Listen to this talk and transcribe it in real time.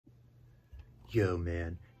Yo,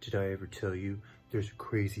 man, did I ever tell you there's a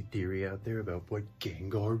crazy theory out there about what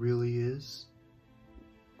Gengar really is?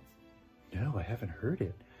 No, I haven't heard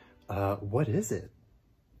it. What is it?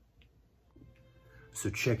 So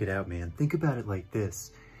check it out, man. Think about it like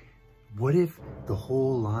this. What if the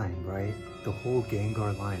whole line, right? The whole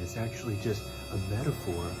Gengar line is actually just a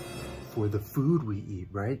metaphor for the food we eat,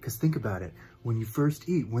 right? Because think about it. When you first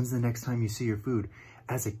eat, when's the next time you see your food?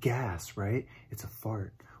 As a gas, right? It's a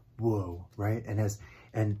fart. Whoa, right?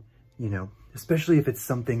 And you know, especially if it's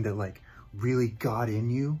something that like really got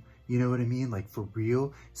in you, you know what I mean? Like for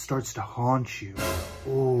real, starts to haunt you.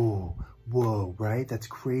 Oh, whoa, right? That's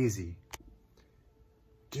crazy.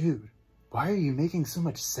 Dude, why are you making so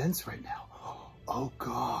much sense right now? Oh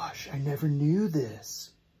gosh, I never knew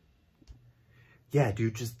this. Yeah,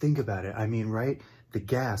 dude, just think about it. I mean, right? The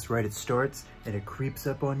gas, right? It starts and it creeps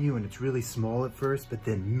up on you and it's really small at first, but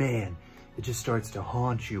then man, it just starts to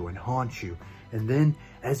haunt you and haunt you. And then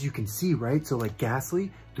as you can see, right? So like Ghastly,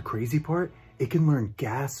 the crazy part, it can learn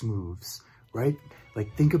gas moves, right?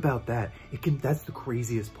 Like think about that. That's the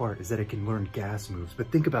craziest part, is that it can learn gas moves. But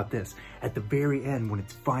think about this, at the very end, when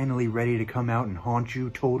it's finally ready to come out and haunt you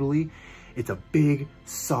totally, it's a big,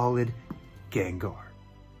 solid Gengar.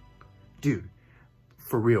 Dude,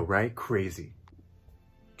 for real, right? Crazy.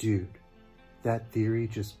 Dude, that theory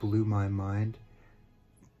just blew my mind.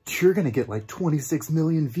 You're gonna get like 26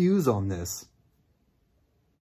 million views on this.